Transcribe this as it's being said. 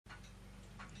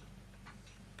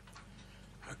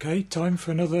Okay, time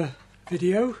for another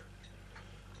video.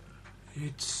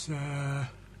 It's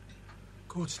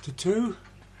 1:45.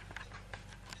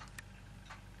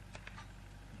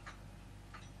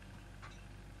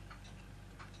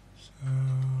 So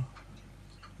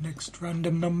next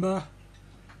random number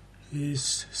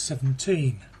is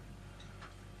 17.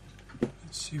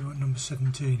 Let's see what number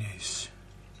 17 is.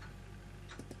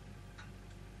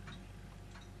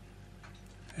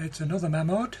 It's another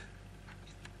Mamod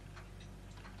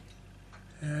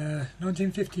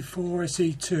 1954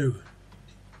 SE2.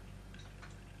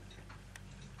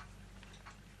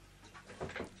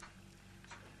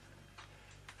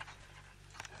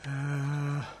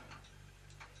 I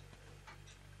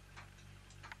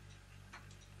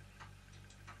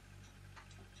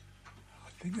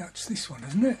think that's this one,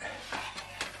 isn't it?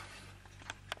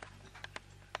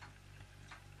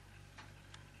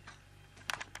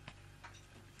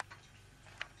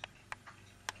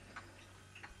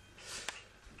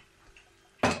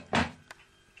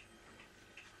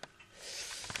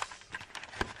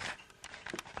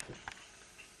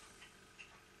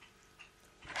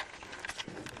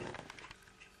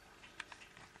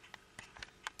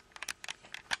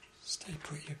 Stay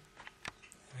put, you.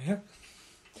 There we go.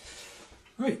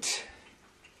 Right,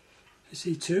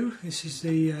 SE2, this is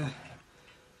the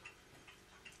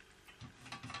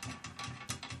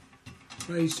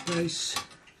raised base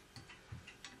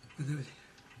with a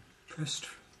pressed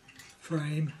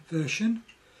frame version.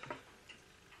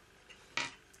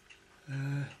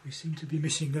 We seem to be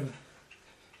missing a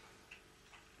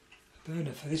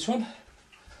burner for this one.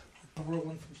 I'll borrow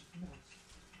one from someone else.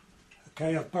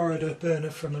 Okay, I've borrowed a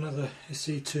burner from another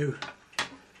SE2.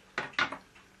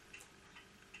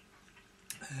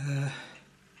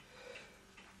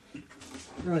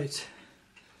 Right.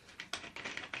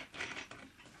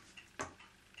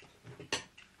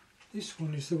 This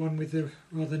one is the one with the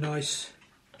rather nice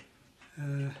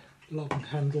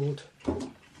long-handled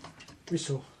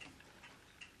whistle.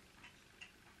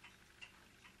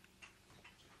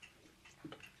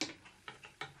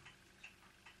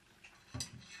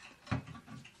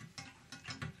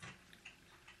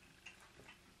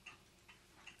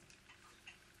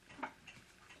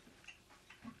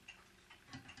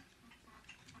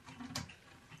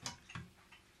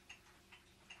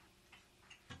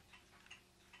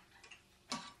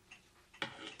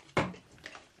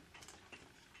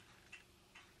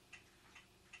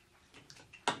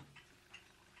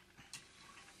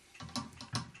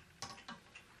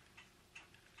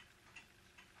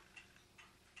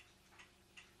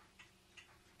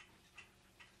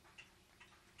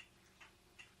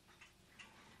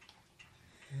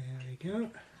 There we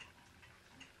go.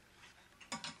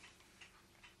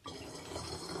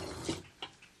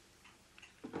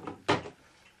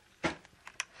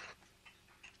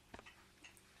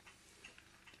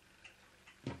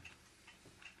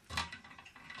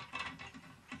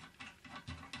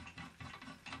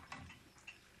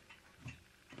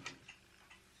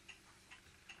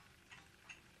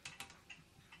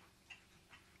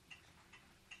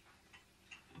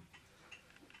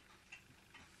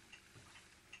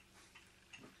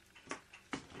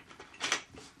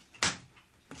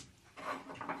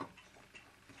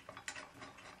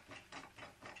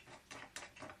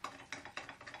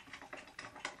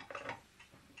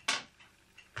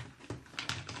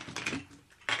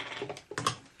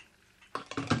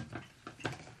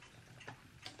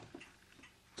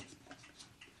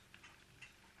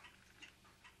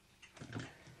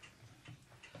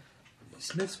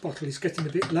 Smith's bottle is getting a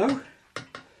bit low.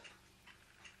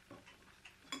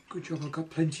 Good job I've got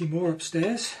plenty more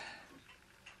upstairs.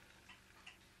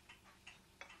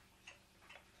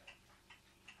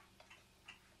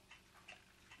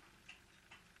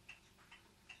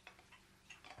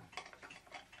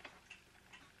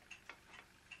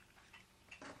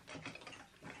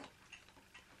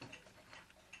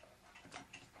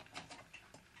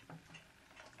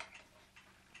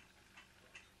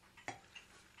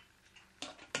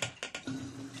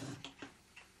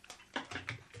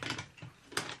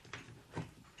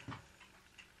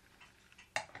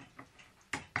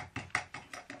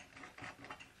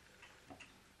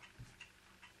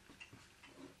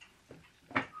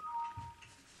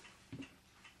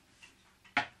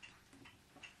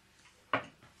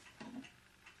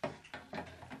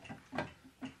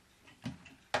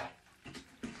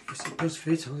 Yes, it does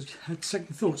fit. I had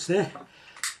second thoughts there.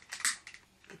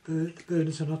 The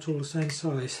burners are not all the same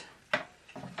size.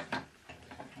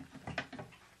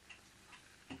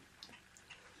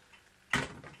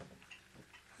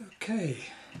 Okay.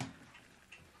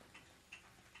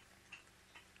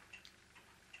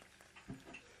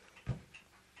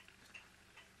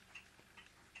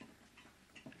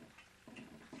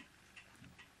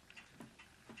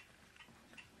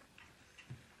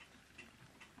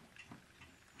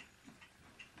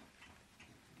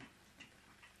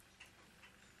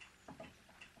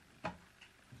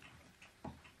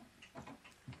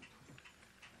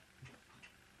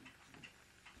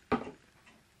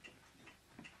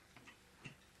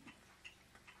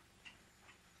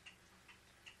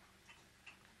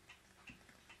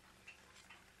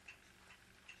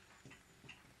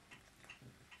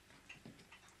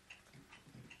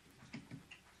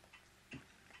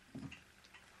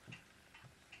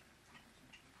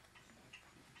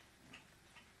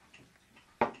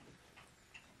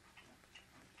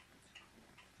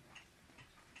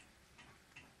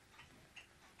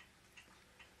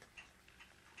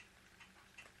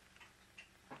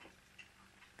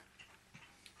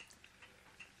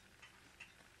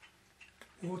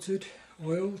 watered,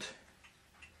 oiled,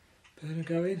 burner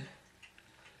going.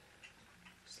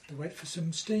 Just have to wait for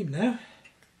some steam now.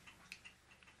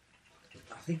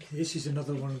 I think this is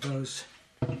another one of those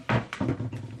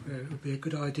where it would be a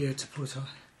good idea to put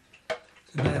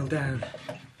the nail down.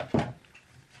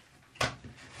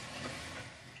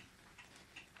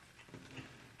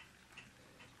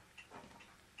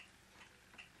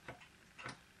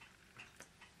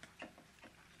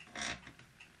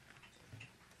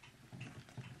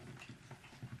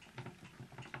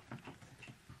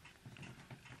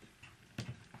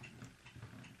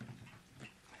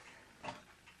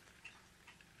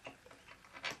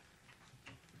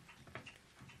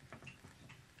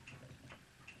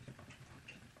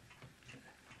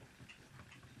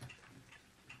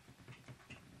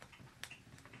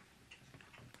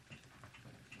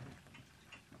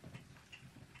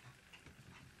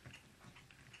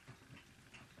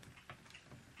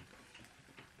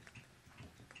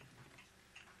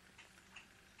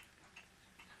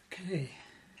 Okay.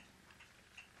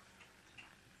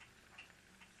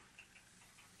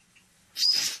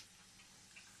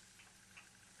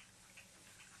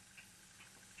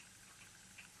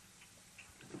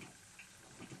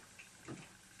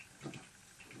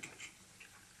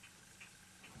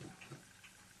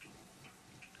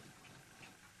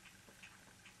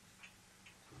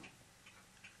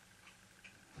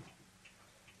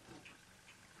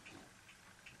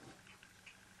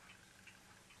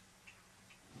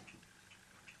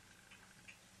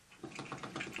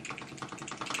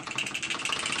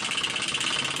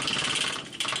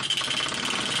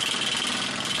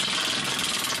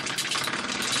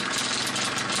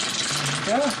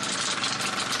 There we go.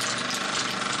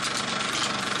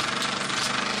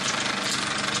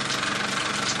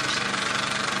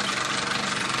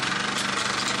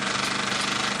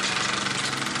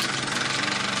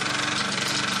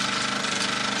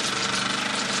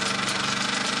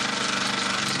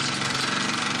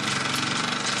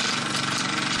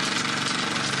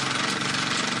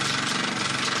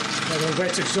 Got a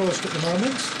wet exhaust at the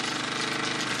moment.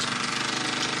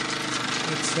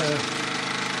 It's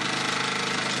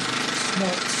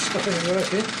not stopping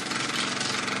working.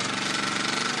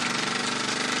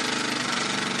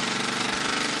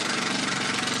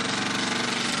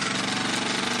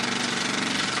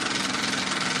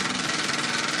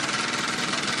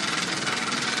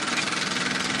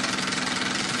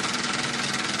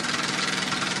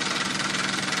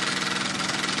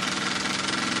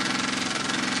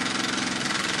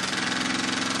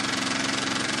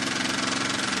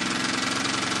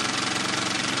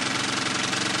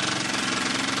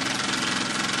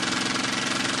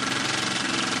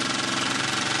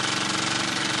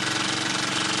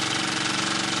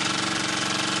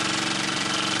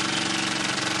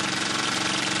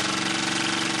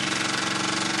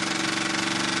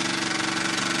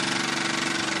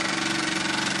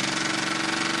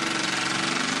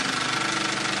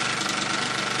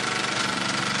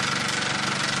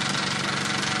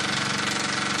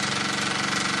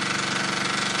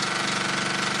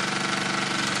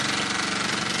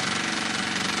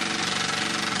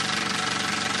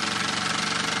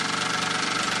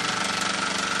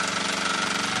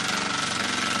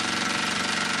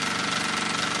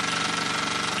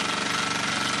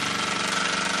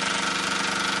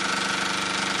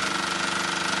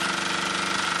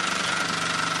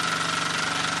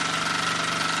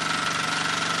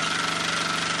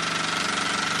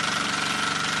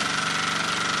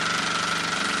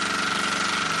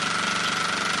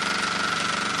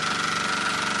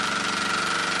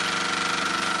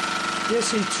 The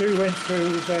SE2 went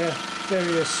through their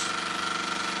various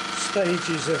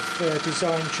stages of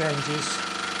design changes.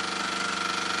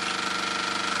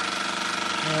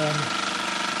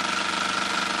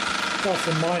 Apart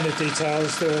from minor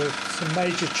details, there were some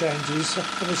major changes.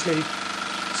 Obviously, it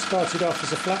started off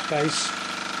as a flat base,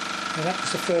 and that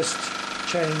was the first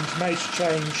change, major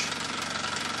change.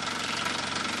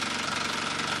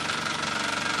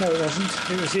 No, it wasn't.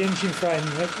 It was the engine frame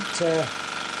that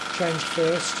changed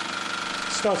first.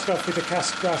 Started off with a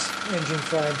cast brass engine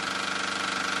frame,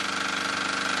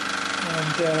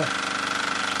 and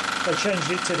they changed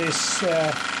it to this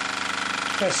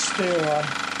pressed steel one,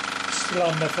 still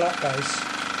on the flat base.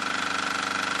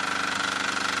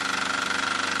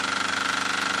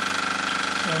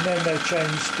 And then they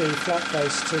changed the flat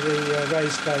base to the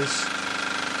raised base.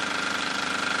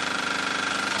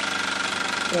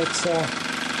 But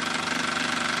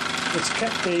it's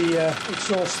kept the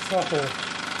exhaust throttle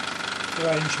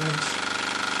arrangements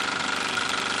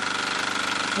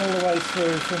all the way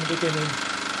through from the beginning,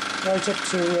 right up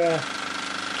to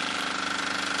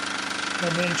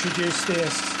when we introduced the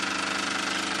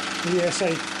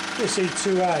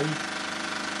SE2A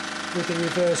with the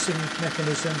reversing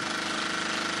mechanism.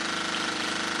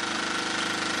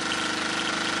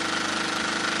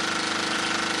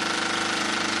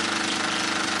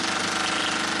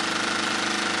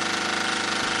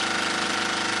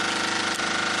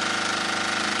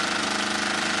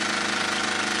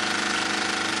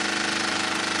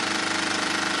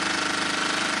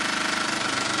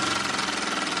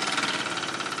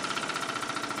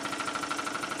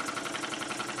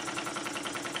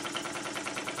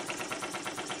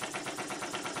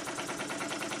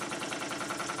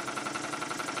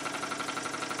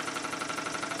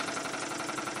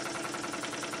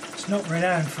 It's not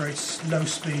renowned for its low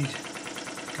speed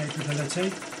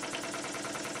capability.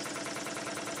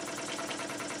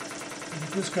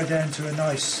 It does go down to a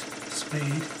nice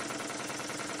speed.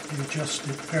 You adjust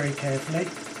it very carefully.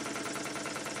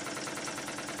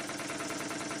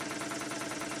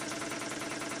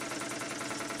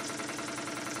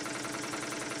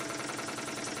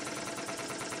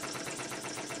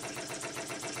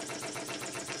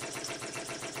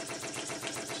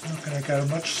 It's not going to go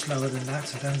much slower than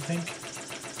that, I don't think.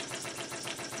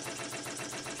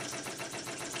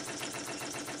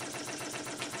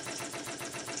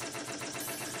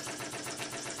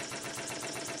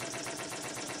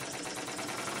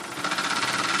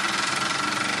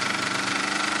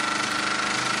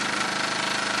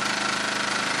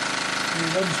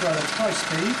 It runs well at high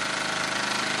speed.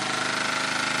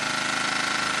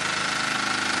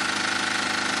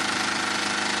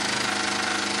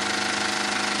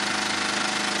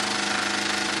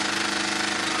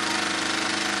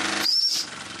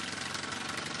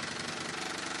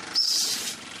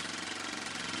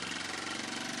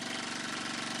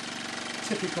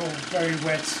 Typical very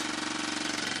wet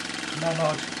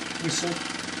Mamod whistle.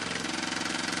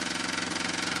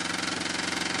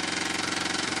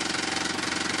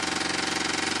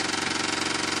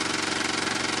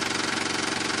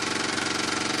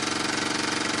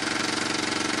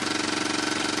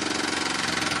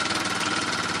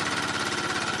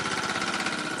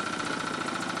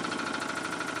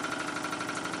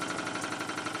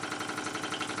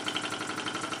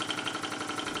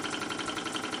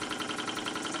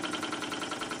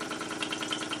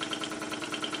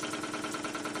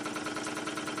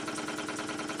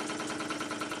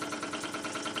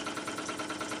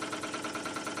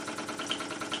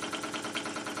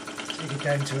 Take it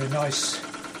down to a nice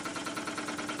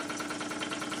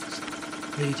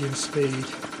medium speed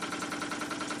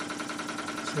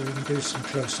so we can do some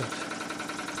close-up.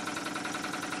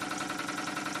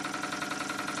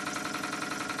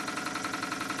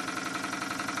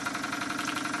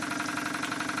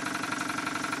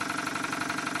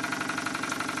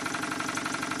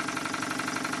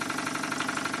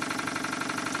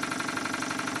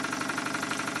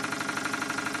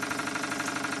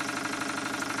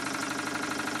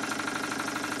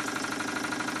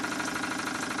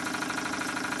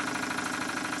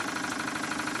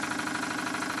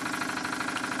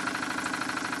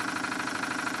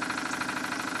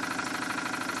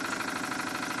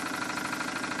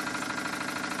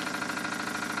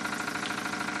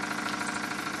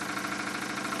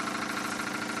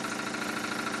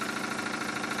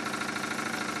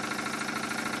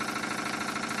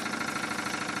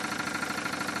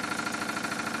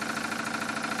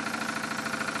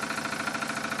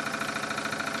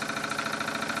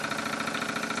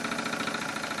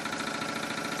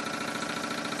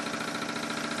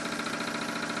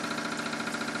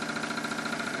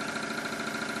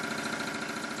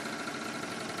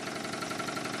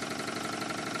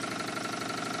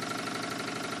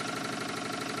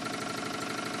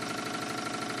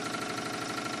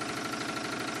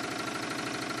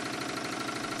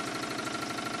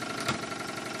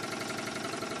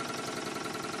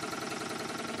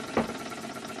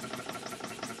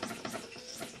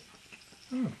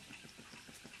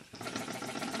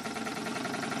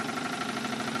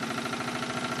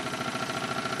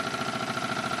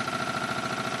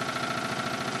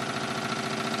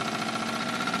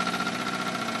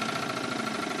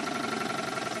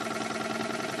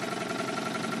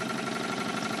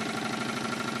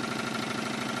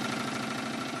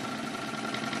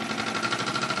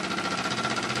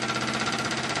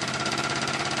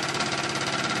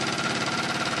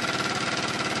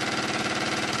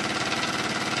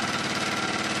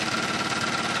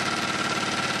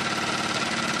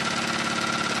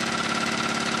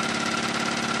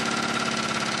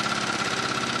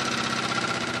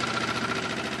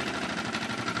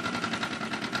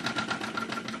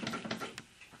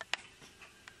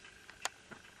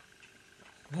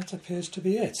 that appears to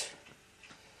be it.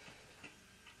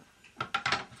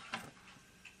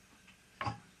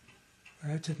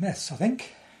 We're out of mess, I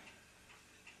think.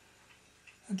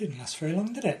 That didn't last very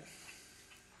long, did it?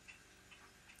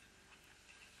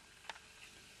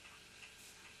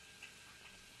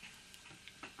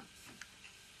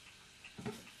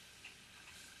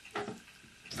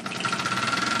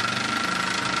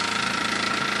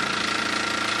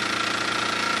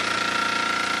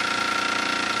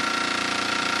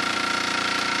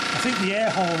 I think the air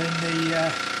hole in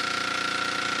the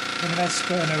mess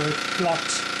burner was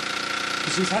blocked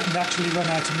because it hadn't actually run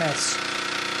out of mess.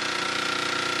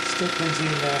 Still plenty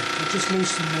in there. I'll just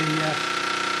loosen the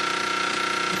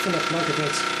fill up plug a bit.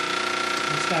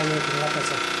 It's now working a lot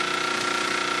better.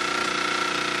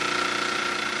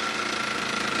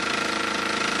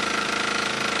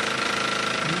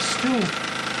 And it's still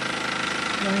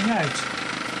going out.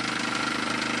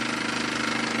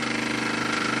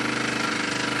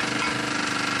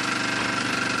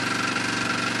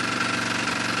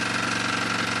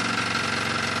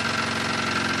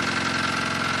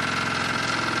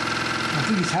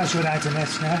 I think it has run out of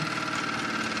mess now.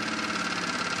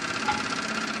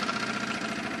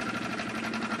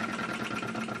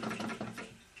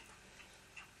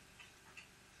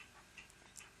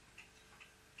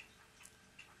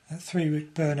 That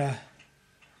 3-wick burner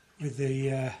with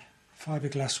the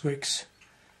fiberglass wicks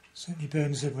certainly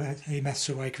burns the mess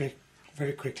away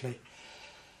very quickly.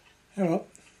 Oh well,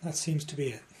 that seems to be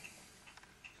it.